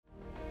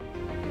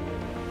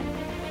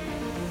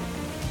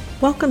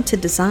Welcome to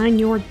Design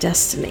Your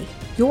Destiny,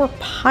 your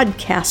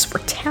podcast for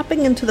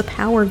tapping into the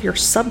power of your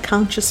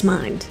subconscious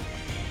mind.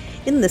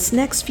 In this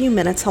next few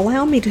minutes,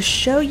 allow me to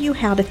show you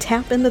how to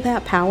tap into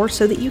that power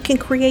so that you can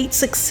create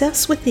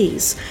success with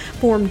ease,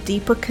 form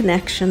deeper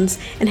connections,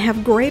 and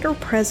have greater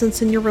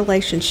presence in your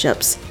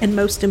relationships, and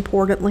most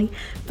importantly,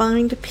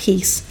 find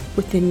peace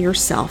within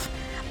yourself.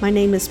 My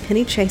name is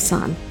Penny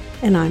Chason,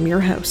 and I'm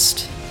your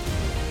host.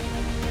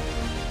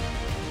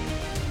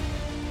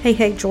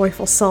 Hey,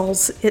 joyful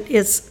souls. It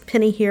is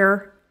Penny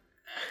here,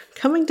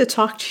 coming to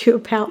talk to you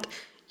about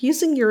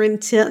using your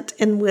intent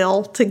and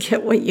will to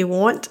get what you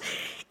want.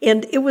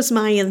 And it was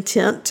my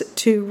intent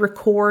to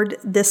record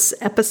this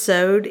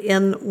episode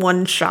in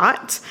one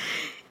shot.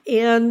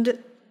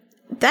 And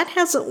that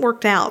hasn't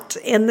worked out.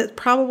 And it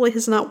probably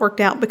has not worked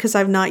out because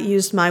I've not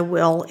used my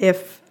will.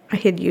 If I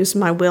had used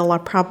my will, I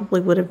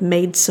probably would have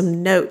made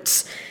some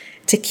notes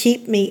to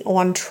keep me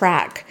on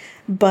track.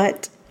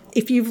 But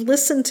if you've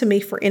listened to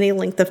me for any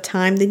length of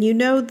time, then you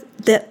know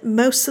that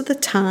most of the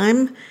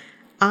time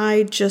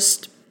I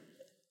just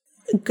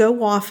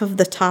go off of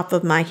the top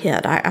of my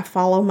head. I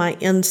follow my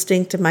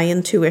instinct and my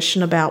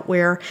intuition about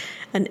where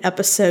an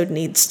episode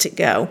needs to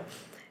go.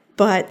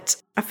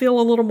 But I feel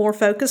a little more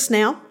focused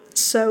now.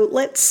 So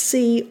let's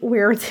see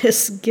where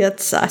this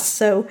gets us.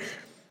 So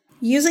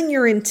using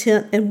your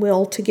intent and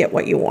will to get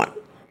what you want.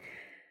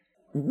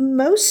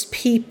 Most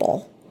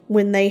people,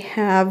 when they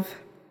have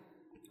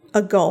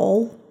a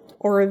goal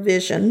or a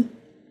vision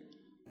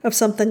of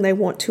something they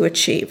want to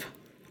achieve,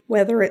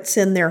 whether it's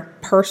in their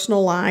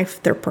personal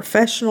life, their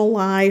professional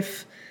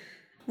life,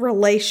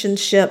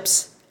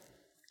 relationships,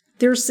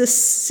 there's this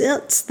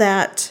sense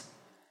that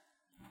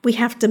we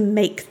have to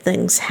make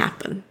things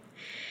happen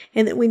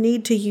and that we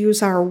need to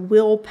use our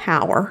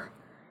willpower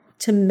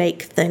to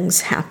make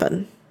things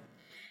happen.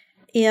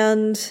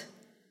 And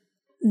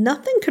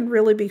nothing could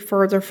really be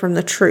further from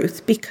the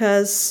truth,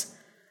 because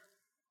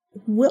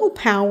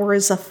willpower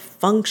is a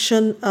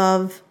function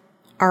of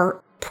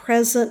our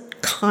present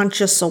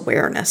conscious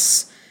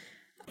awareness.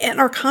 And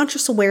our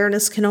conscious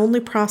awareness can only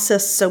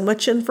process so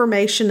much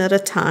information at a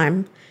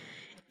time.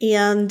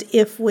 And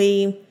if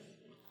we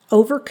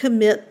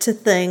overcommit to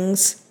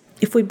things,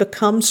 if we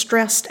become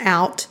stressed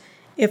out,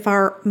 if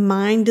our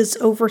mind is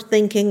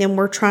overthinking and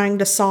we're trying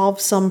to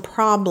solve some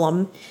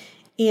problem,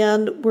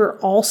 and we're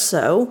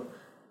also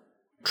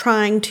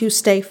trying to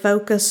stay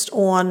focused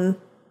on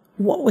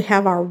what we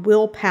have our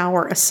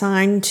willpower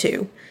assigned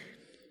to,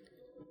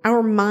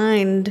 our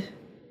mind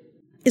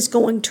is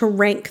going to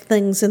rank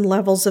things in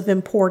levels of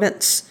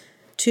importance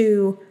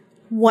to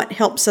what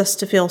helps us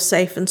to feel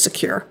safe and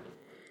secure.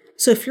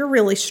 So if you're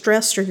really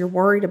stressed or you're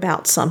worried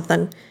about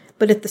something,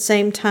 but at the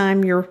same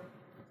time you're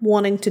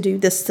wanting to do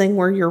this thing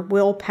where your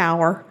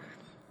willpower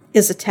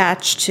is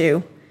attached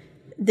to,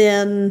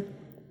 then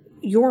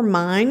your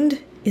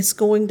mind is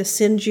going to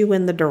send you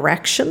in the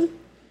direction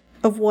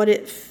of what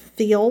it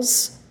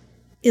feels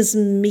is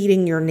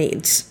meeting your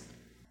needs.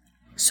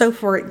 So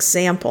for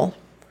example,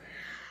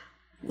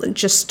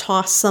 just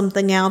toss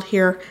something out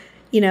here.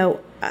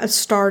 I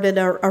started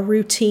a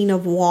routine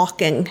of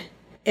walking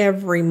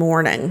every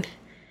morning.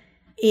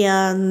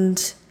 And,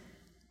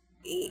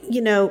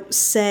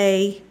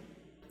 say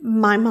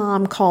my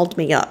mom called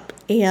me up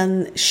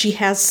and she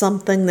has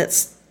something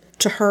that's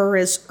to her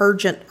is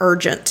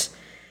urgent.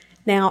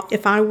 Now,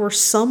 if I were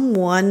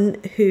someone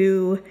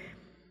who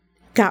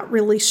got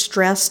really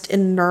stressed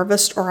and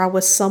nervous, or I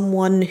was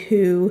someone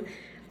who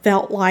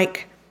felt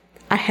like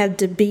I had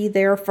to be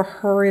there for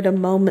her at a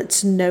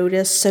moment's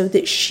notice so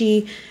that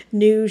she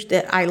knew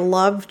that I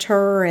loved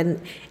her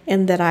and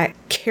that I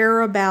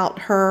care about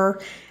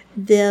her,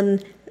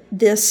 then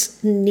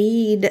this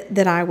need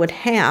that I would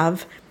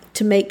have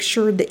to make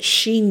sure that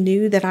she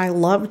knew that I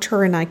loved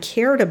her and I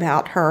cared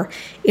about her,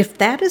 if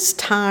that is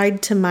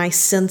tied to my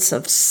sense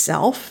of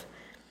self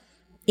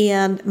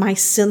and my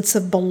sense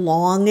of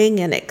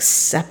belonging and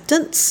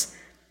acceptance,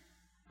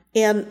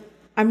 and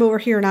I'm over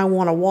here and I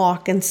want to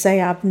walk and say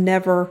I've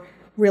never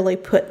really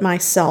put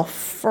myself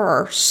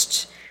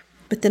first,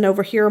 but then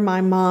over here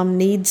my mom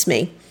needs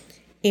me,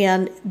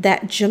 and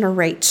that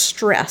generates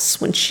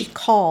stress when she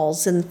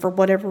calls, and for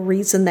whatever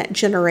reason that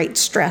generates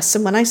stress.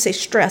 And when I say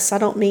stress, I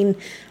don't mean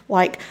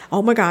like,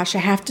 oh my gosh, I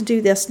have to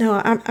do this. No,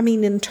 I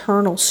mean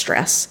internal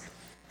stress,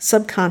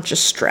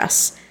 subconscious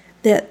stress,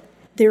 that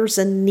there's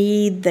a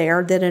need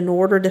there that in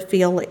order to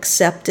feel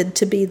accepted,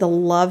 to be the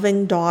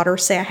loving daughter,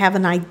 say I have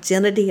an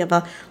identity of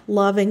a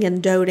loving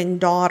and doting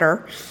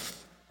daughter,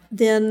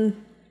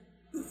 then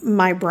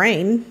my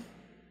brain,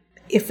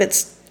 if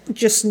it's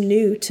just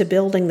new to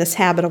building this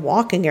habit of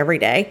walking every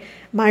day,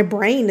 my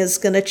brain is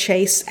going to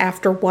chase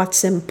after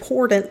what's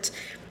important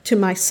to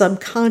my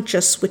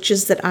subconscious, which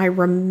is that I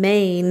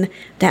remain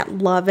that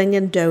loving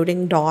and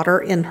doting daughter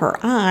in her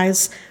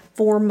eyes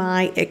for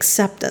my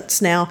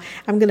acceptance. Now,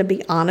 I'm going to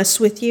be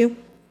honest with you.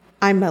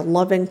 I'm a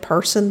loving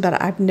person,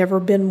 but I've never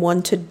been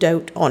one to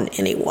dote on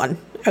anyone.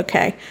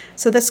 Okay,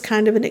 so that's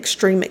kind of an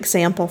extreme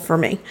example for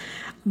me.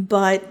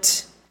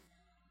 But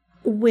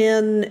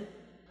when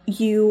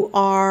you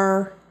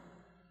are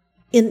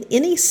in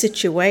any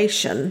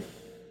situation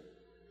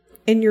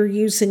and you're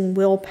using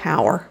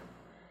willpower,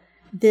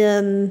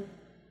 then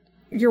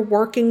you're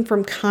working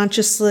from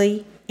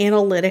consciously,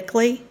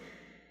 analytically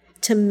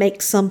to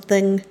make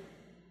something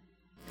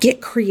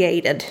get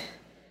created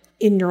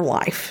in your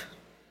life.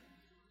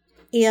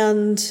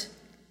 And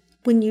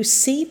when you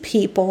see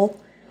people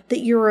that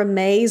you're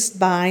amazed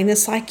by, and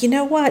it's like, you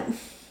know what?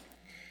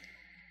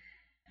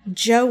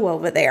 Joe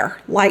over there,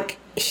 like,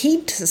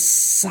 he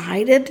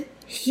decided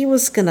he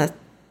was going to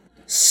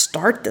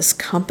start this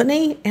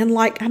company. And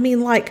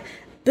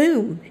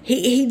boom,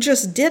 he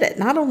just did it.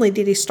 Not only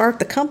did he start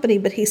the company,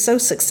 but he's so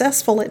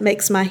successful, it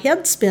makes my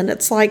head spin.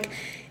 It's like,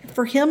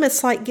 for him,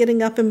 it's like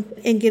getting up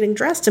and getting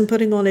dressed and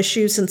putting on his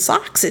shoes and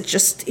socks. It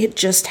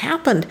just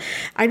happened.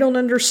 I don't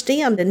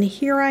understand. And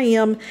here I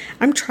am.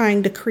 I'm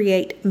trying to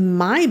create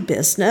my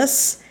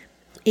business,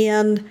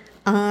 and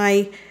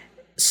I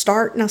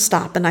start and I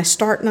stop, and I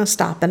start and I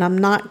stop, and I'm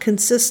not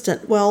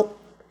consistent. Well,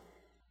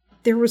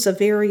 there was a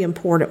very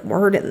important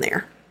word in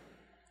there,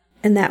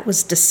 and that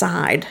was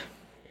decide.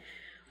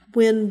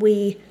 When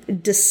we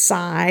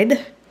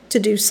decide to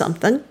do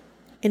something,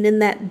 and in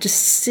that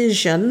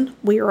decision,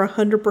 we are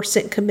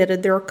 100%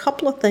 committed, there are a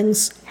couple of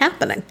things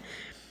happening.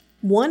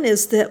 One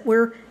is that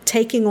we're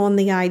taking on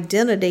the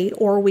identity,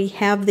 or we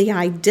have the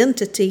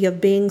identity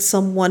of being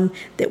someone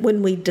that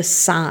when we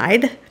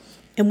decide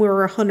and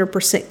we're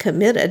 100%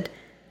 committed,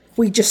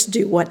 we just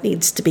do what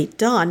needs to be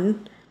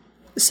done.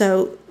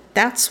 So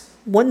that's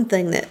one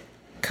thing that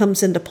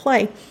comes into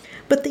play.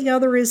 But the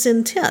other is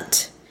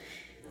intent.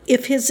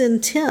 If his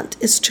intent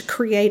is to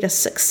create a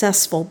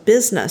successful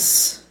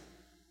business,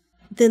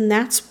 then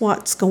that's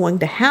what's going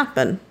to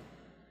happen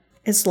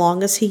as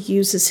long as he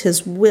uses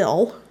his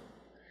will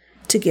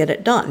to get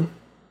it done.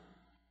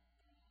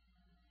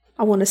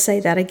 I want to say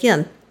that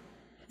again.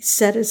 He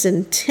set his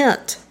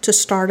intent to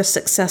start a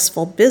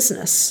successful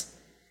business,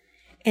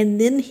 and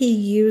then he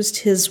used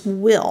his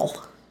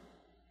will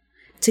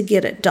to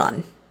get it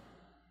done.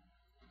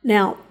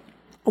 Now,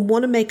 I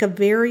want to make a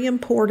very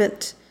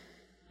important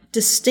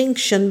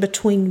distinction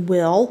between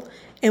will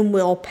and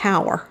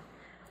willpower.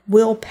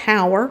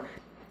 Willpower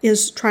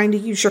is trying to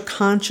use your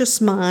conscious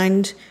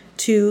mind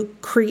to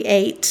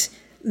create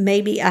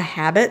maybe a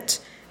habit,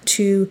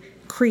 to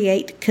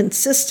create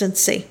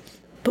consistency.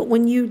 But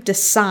when you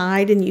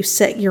decide and you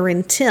set your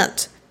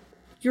intent,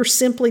 you're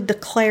simply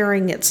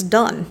declaring it's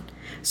done.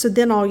 So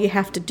then all you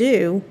have to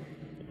do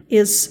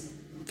is,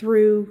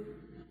 through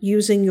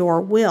using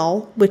your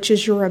will, which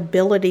is your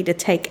ability to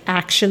take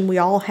action. We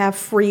all have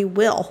free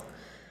will.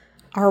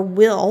 Our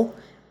will,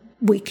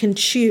 we can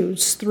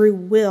choose. Through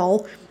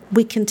will,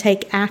 we can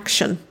take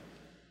action.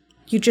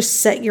 You just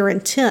set your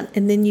intent,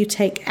 and then you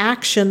take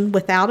action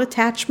without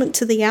attachment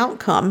to the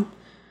outcome.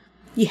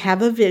 You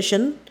have a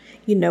vision.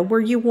 You know where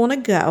you want to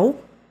go,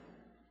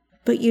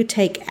 but you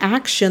take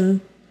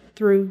action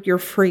through your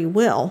free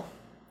will,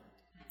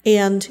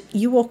 and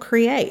you will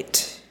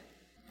create.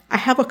 I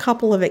have a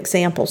couple of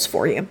examples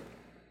for you.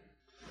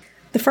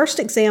 The first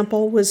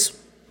example was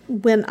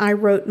when I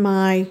wrote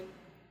my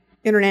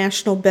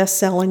international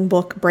best-selling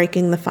book,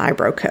 Breaking the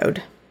Fibro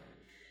Code.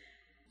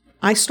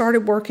 I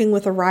started working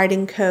with a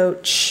writing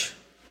coach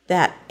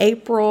that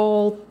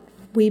April.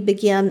 We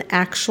began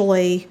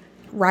actually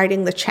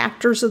writing the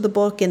chapters of the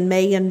book in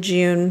May and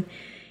June.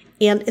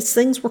 And as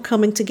things were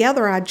coming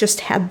together, I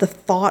just had the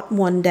thought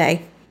one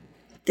day,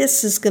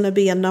 this is going to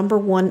be a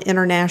 #1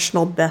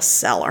 international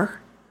bestseller.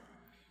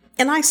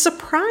 And I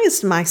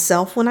surprised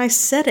myself when I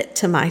said it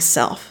to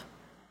myself.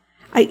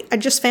 I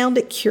just found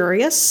it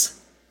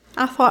curious.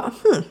 I thought,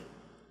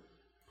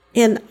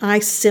 And I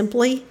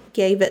simply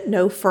gave it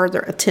no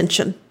further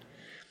attention.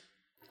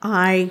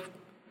 I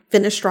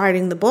finished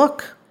writing the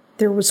book.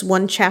 There was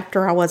one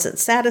chapter I wasn't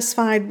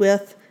satisfied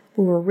with.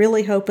 We were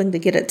really hoping to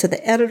get it to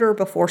the editor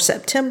before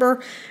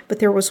September, but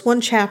there was one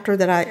chapter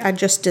that I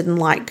just didn't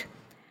like.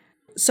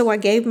 So I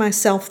gave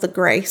myself the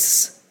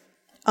grace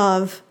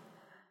of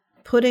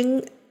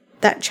putting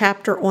that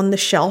chapter on the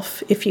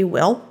shelf, if you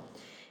will.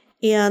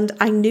 And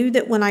I knew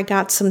that when I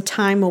got some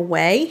time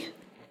away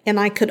and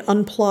I could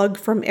unplug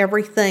from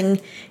everything,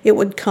 it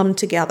would come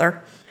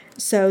together.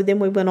 So then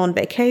we went on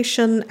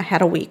vacation. I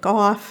had a week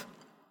off.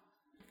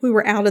 We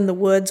were out in the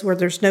woods where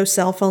there's no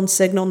cell phone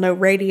signal, no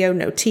radio,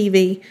 no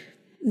TV,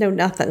 no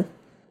nothing.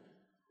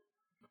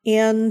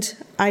 And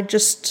I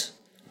just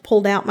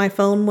pulled out my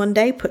phone one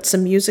day, put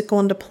some music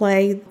on to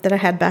play that I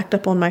had backed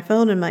up on my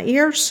phone in my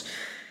ears,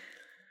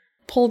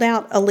 pulled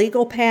out a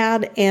legal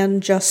pad,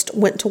 and just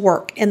went to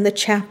work. And the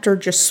chapter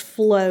just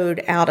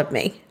flowed out of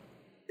me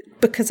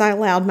because I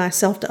allowed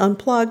myself to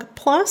unplug.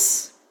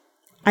 Plus,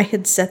 I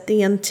had set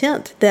the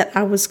intent that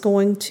I was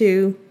going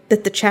to,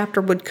 that the chapter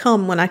would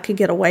come when I could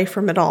get away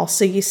from it all.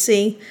 So you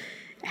see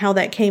how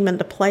that came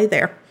into play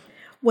there.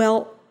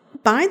 Well,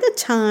 by the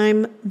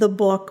time the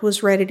book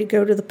was ready to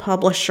go to the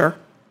publisher,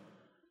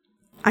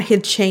 I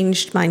had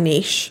changed my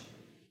niche.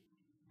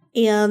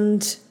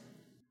 And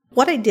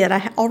what I did,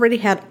 I already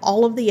had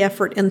all of the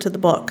effort into the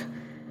book.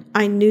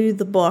 I knew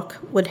the book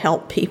would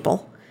help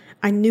people.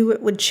 I knew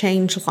it would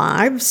change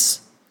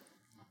lives.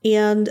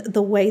 and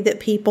the way that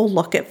people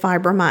look at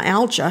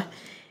fibromyalgia.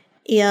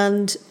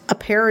 And a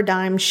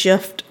paradigm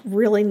shift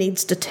really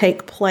needs to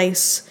take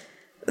place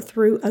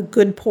through a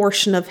good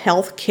portion of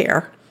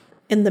healthcare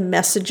and the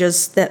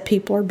messages that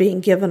people are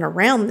being given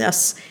around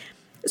this.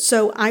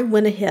 So I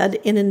went ahead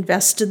and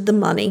invested the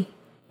money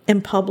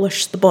and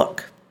published the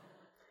book.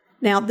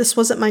 Now, this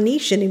wasn't my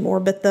niche anymore,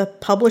 but the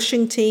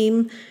publishing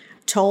team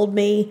told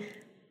me,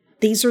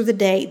 these are the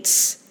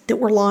dates that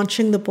we're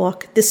launching the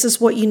book. This is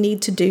what you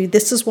need to do.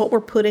 This is what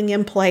we're putting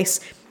in place.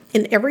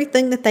 And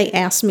everything that they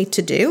asked me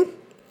to do,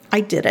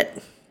 I did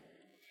it.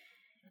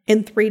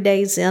 And 3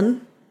 days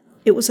in,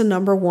 it was a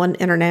 #1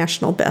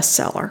 international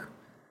bestseller.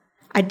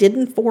 I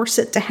didn't force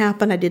it to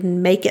happen. I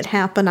didn't make it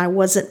happen. I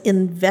wasn't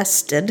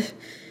invested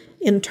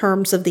in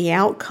terms of the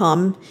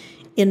outcome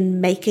in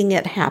making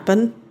it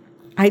happen.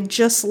 I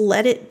just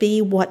let it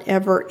be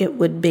whatever it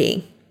would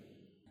be.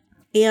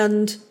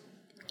 And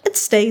it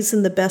stays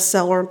in the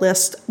bestseller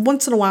list.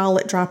 Once in a while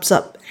it drops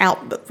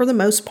out, but for the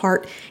most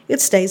part, it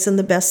stays in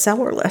the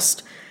bestseller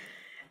list.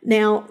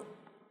 Now,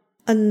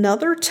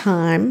 another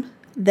time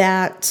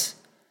that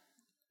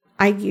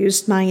I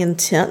used my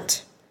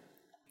intent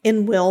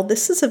in will,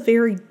 this is a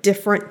very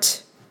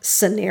different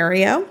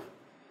scenario,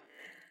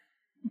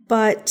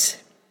 but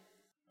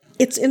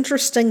it's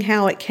interesting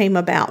how it came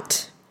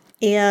about.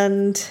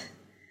 And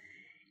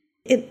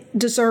it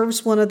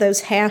deserves one of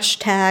those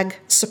hashtag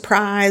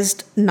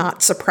surprised,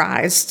 not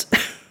surprised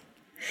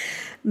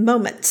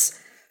moments.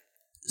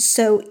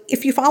 So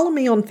if you follow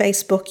me on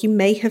Facebook, you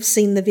may have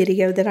seen the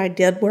video that I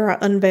did where I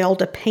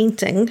unveiled a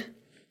painting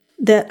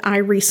that I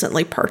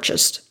recently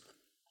purchased.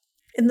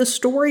 And the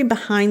story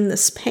behind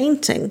this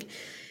painting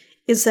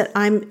is that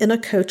I'm in a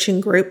coaching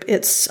group.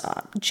 It's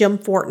Jim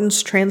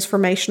Fortin's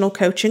transformational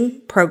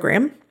coaching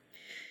program.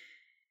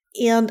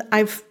 And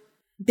I've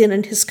been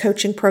in his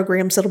coaching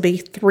programs. It'll be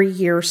 3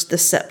 years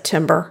this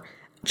September,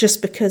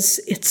 just because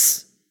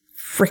it's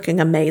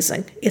freaking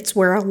amazing. It's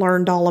where I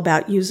learned all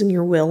about using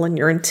your will and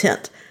your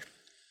intent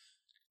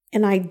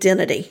and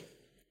identity,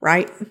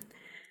 right?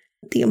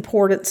 The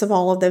importance of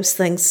all of those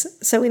things.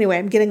 So anyway,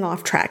 I'm getting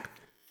off track.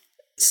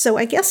 So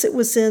I guess it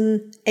was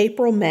in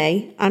April,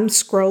 May. I'm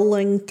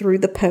scrolling through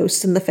the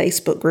posts in the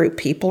Facebook group.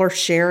 People are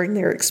sharing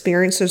their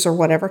experiences or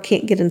whatever.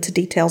 Can't get into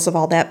details of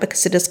all that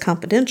because it is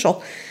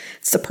confidential.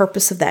 It's the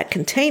purpose of that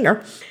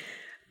container.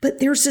 But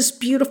there's this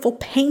beautiful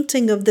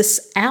painting of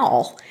this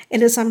owl.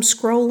 And as I'm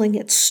scrolling,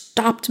 it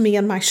stopped me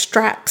in my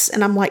tracks.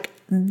 And I'm like,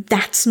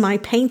 that's my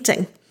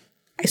painting.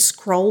 I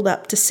scrolled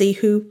up to see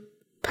who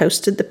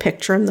posted the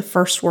picture, and the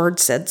first word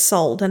said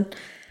sold. And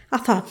I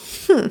thought,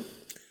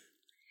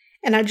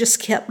 And I just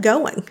kept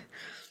going.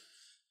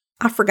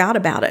 I forgot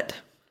about it.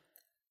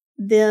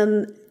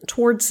 Then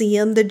towards the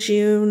end of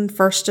June,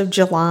 1st of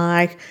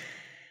July,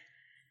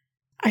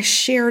 I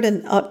shared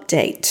an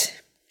update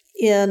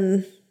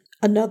in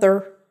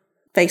another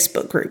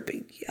Facebook group.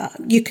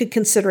 You could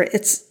consider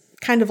it's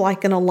kind of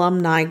like an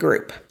alumni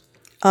group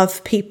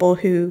of people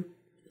who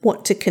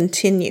want to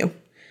continue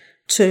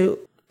to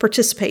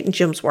participate in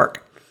Jim's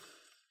work.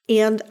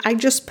 And I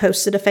just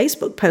posted a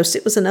Facebook post.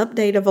 It was an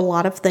update of a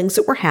lot of things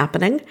that were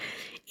happening.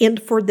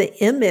 And for the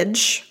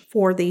image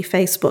for the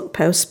Facebook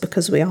post,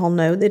 because we all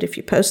know that if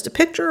you post a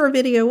picture or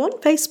video on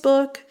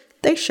Facebook,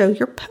 they show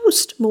your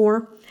post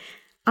more.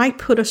 I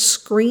put a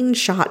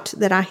screenshot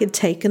that I had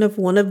taken of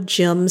one of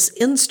Jim's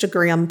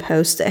Instagram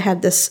posts that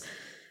had this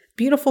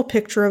beautiful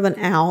picture of an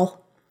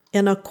owl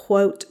and a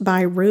quote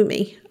by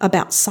Rumi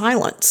about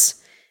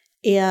silence.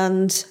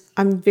 And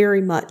I'm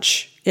very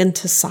much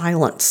into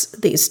silence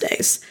these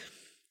days.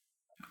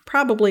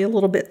 Probably a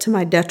little bit to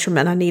my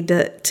detriment. I need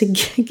to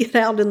get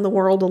out in the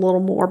world a little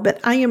more, but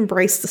I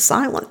embrace the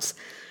silence.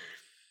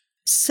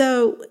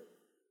 So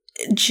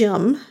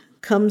Jim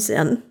comes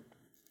in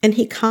and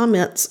he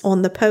comments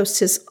on the post.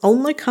 His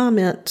only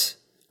comment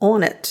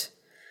on it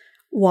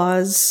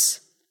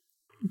was,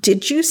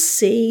 "Did you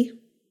see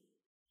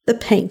the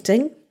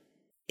painting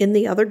in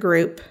the other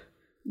group?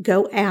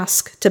 Go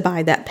ask to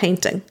buy that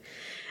painting."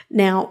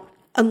 Now,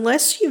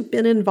 unless you've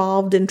been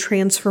involved in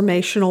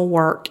transformational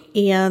work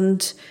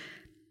and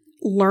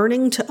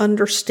learning to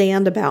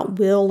understand about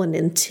will and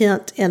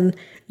intent and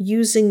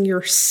using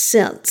your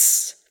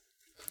sense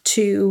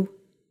to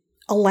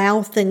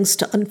allow things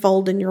to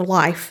unfold in your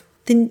life,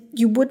 then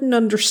you wouldn't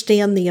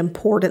understand the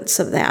importance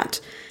of that.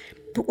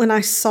 But when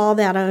I saw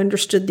that, I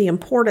understood the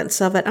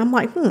importance of it. I'm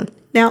like,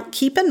 Now,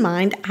 keep in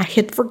mind, I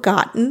had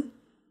forgotten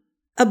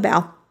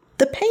about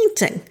the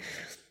painting.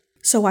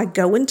 So I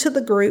go into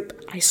the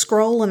group, I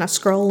scroll and I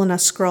scroll and I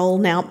scroll.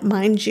 Now,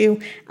 mind you,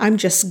 I'm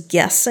just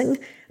guessing,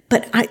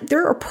 but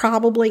there are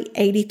probably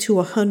 80 to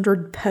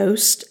 100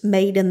 posts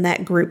made in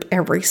that group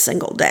every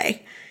single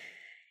day.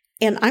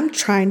 And I'm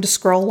trying to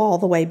scroll all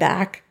the way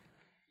back.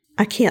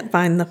 I can't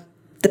find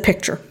the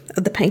picture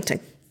of the painting.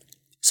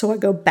 So I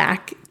go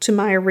back to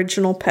my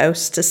original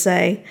post to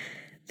say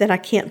that I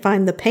can't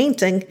find the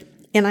painting,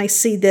 and I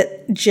see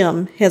that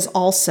Jim has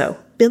also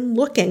been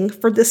looking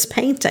for this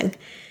painting.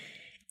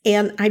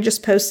 And I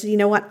just posted, you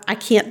know what? I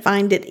can't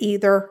find it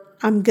either.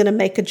 I'm going to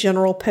make a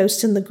general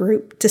post in the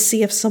group to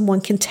see if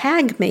someone can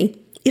tag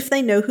me if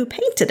they know who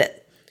painted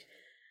it.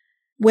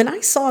 When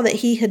I saw that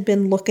he had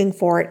been looking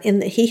for it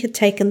and that he had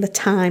taken the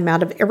time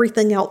out of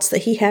everything else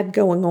that he had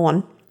going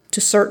on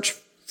to search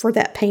for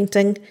that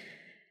painting,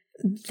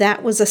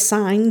 that was a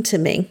sign to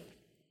me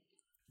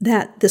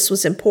that this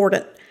was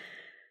important.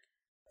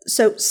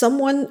 So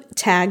someone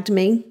tagged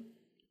me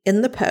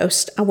in the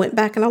post. I went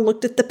back and I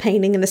looked at the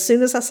painting, and as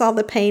soon as I saw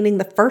the painting,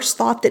 the first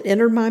thought that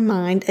entered my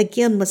mind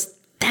again was,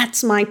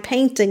 that's my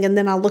painting. And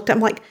then I looked, I'm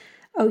like,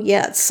 oh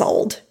yeah, it's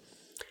sold.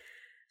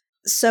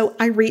 So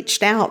I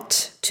reached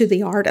out to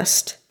the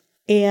artist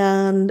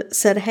and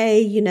said,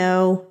 hey,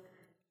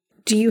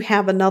 do you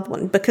have another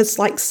one? Because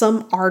like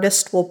some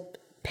artist will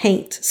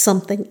paint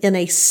something in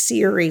a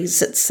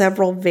series, it's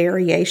several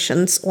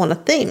variations on a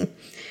theme.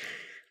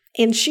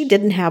 And she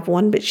didn't have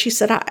one, but she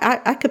said,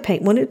 I could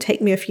paint one. It would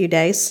take me a few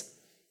days.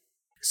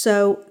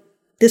 So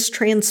this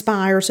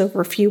transpires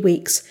over a few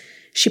weeks.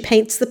 She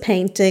paints the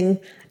painting.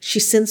 She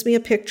sends me a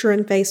picture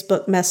in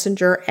Facebook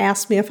Messenger,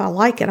 asks me if I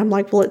like it. I'm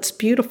like, well, it's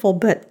beautiful,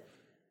 but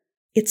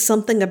it's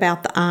something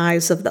about the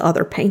eyes of the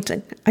other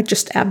painting. I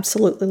just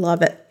absolutely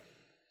love it.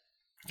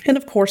 And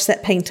of course,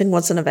 that painting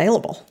wasn't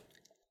available.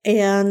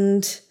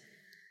 And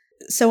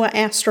so I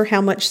asked her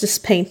how much this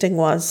painting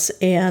was,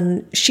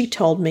 and she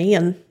told me,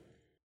 and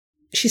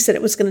she said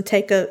it was going to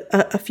take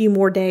a few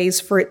more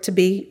days for it to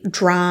be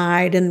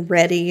dried and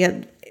ready,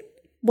 and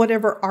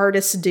whatever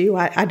artists do,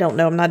 I don't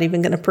know. I'm not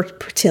even going to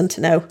pretend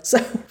to know.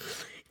 So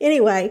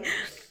anyway,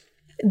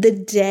 the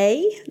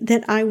day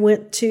that I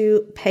went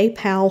to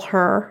PayPal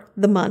her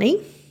the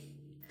money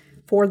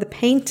for the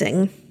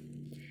painting,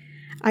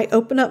 I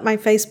open up my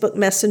Facebook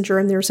Messenger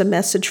and there's a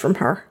message from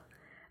her.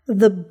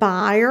 The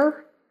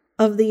buyer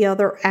of the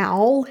other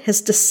owl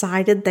has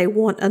decided they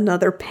want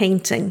another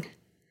painting.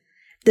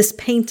 This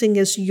painting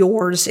is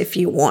yours if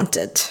you want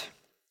it.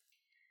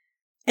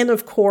 And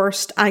of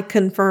course, I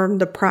confirmed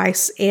the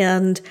price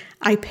and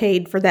I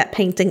paid for that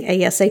painting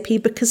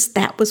ASAP because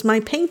that was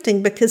my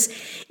painting. Because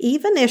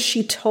even as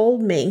she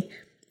told me,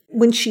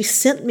 when she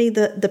sent me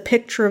the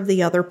picture of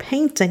the other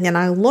painting and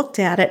I looked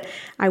at it,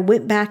 I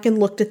went back and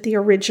looked at the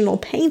original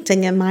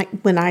painting. And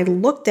when I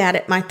looked at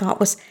it, my thought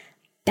was,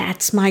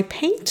 that's my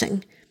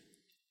painting.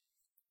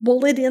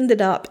 Well, it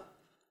ended up,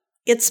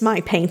 it's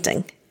my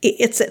painting.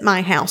 It's at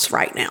my house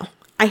right now.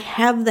 I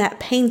have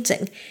that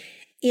painting.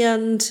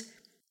 And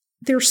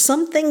there's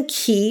something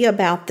key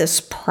about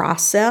this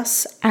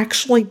process,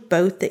 actually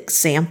both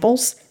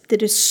examples,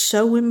 that is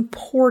so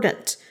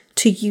important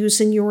to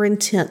using your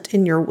intent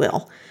in your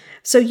will.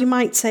 So you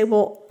might say,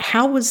 well,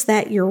 how was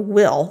that your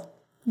will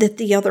that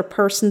the other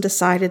person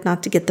decided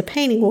not to get the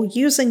painting? Well,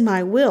 using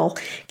my will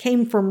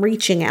came from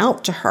reaching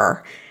out to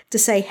her to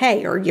say,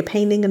 hey, are you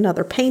painting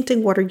another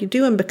painting? What are you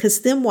doing?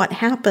 Because then what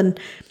happened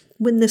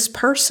when this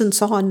person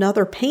saw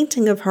another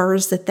painting of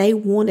hers that they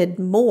wanted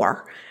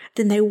more,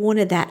 then they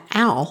wanted that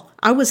owl.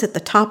 I was at the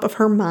top of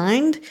her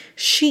mind.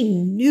 She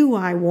knew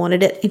I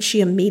wanted it, and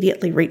she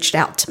immediately reached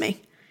out to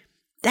me.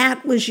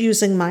 That was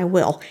using my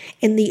will.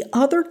 And the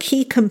other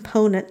key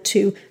component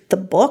to the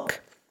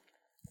book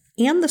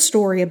and the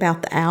story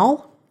about the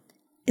owl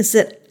is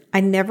that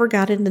I never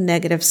got into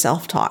negative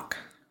self-talk.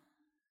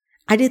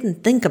 I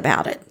didn't think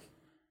about it.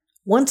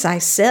 Once I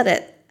said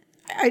it,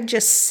 I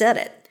just said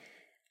it.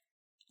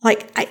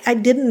 Like, I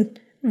didn't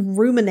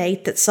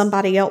ruminate that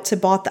somebody else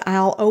had bought the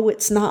owl. Oh,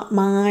 it's not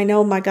mine.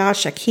 Oh my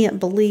gosh, I can't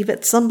believe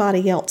it.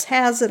 Somebody else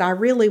has it. I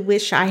really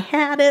wish I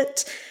had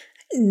it.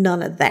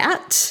 None of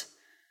that.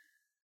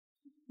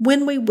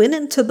 When we went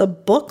into the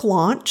book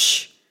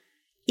launch,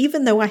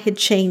 even though I had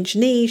changed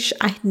niche,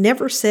 I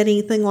never said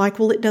anything like,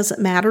 well, it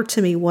doesn't matter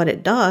to me what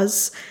it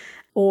does,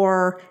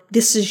 or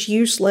this is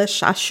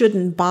useless, I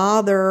shouldn't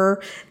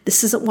bother,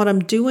 this isn't what I'm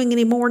doing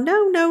anymore.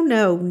 No,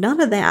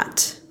 none of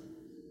that.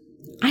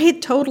 I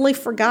had totally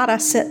forgot I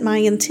set my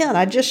intent.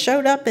 I just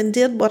showed up and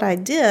did what I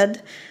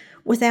did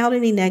without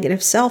any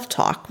negative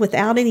self-talk,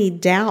 without any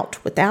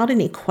doubt, without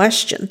any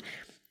question,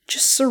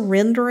 just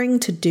surrendering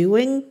to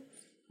doing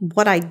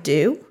what I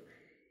do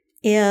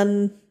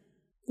and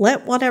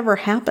let whatever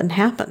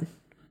happen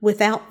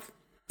without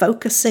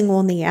focusing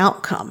on the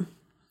outcome.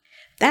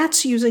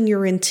 That's using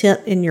your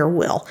intent in your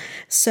will.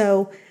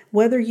 So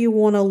whether you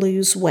want to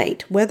lose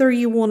weight, whether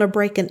you want to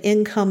break an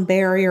income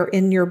barrier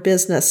in your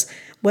business,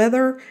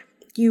 whether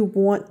you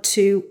want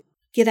to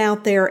get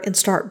out there and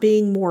start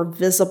being more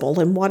visible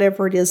in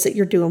whatever it is that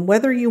you're doing,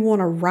 whether you want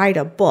to write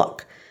a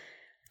book,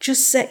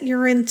 just set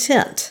your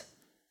intent.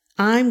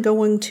 I'm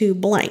going to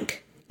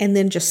blank, and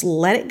then just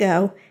let it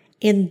go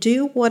and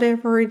do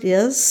whatever it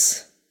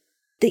is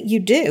that you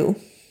do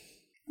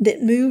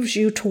that moves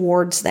you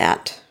towards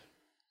that.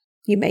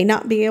 You may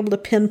not be able to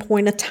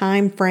pinpoint a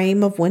time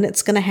frame of when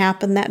it's going to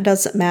happen. That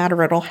doesn't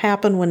matter. It'll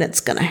happen when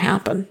it's going to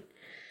happen.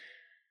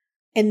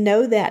 And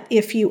know that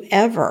if you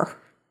ever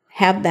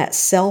have that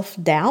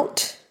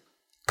self-doubt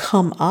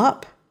come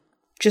up,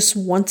 just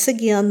once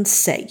again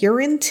set your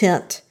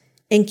intent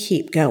and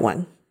keep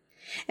going.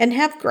 And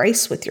have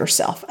grace with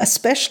yourself,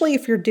 especially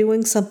if you're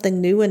doing something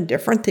new and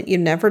different that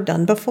you've never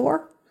done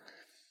before.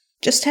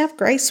 Just have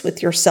grace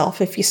with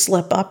yourself if you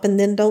slip up, and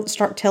then don't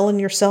start telling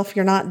yourself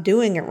you're not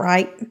doing it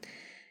right.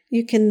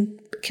 You can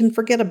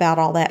forget about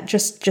all that.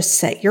 Just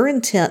set your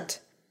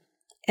intent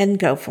and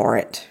go for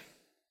it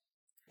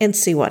and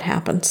see what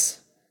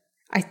happens.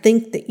 I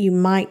think that you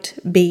might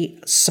be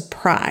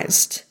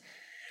surprised.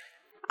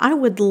 I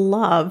would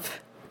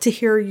love to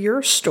hear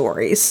your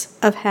stories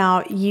of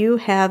how you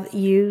have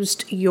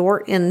used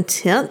your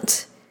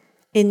intent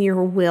and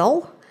your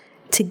will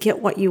to get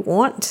what you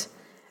want.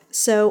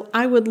 So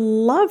I would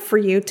love for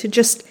you to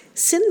just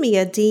send me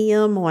a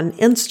DM on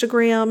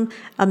Instagram,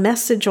 a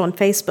message on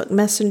Facebook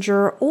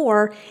Messenger,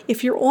 or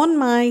if you're on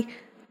my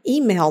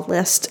email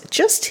list,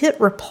 just hit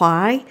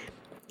reply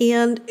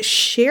and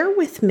share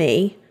with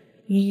me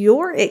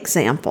your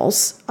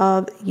examples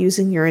of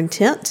using your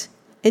intent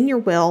and your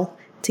will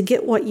to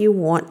get what you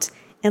want.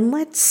 And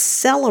let's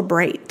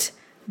celebrate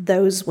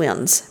those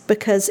wins,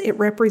 because it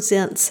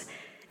represents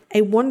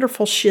a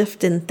wonderful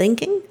shift in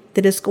thinking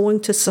that is going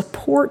to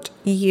support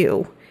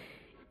you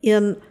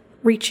in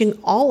reaching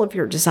all of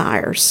your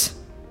desires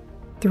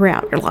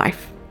throughout your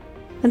life.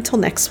 Until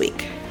next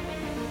week.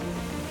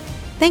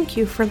 Thank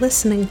you for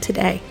listening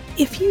today.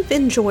 If you've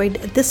enjoyed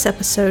this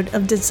episode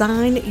of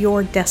Design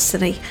Your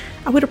Destiny,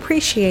 I would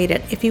appreciate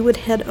it if you would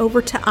head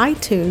over to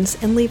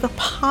iTunes and leave a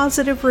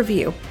positive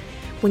review.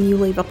 When you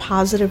leave a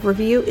positive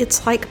review,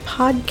 it's like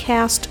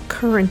podcast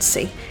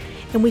currency,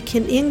 and we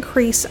can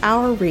increase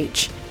our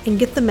reach and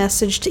get the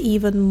message to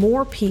even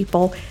more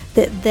people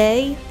that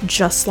they,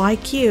 just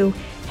like you,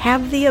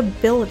 have the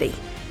ability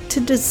to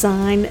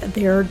design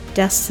their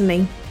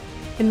destiny.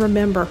 And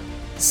remember,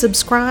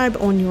 subscribe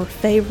on your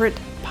favorite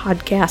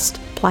podcast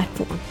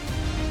platform.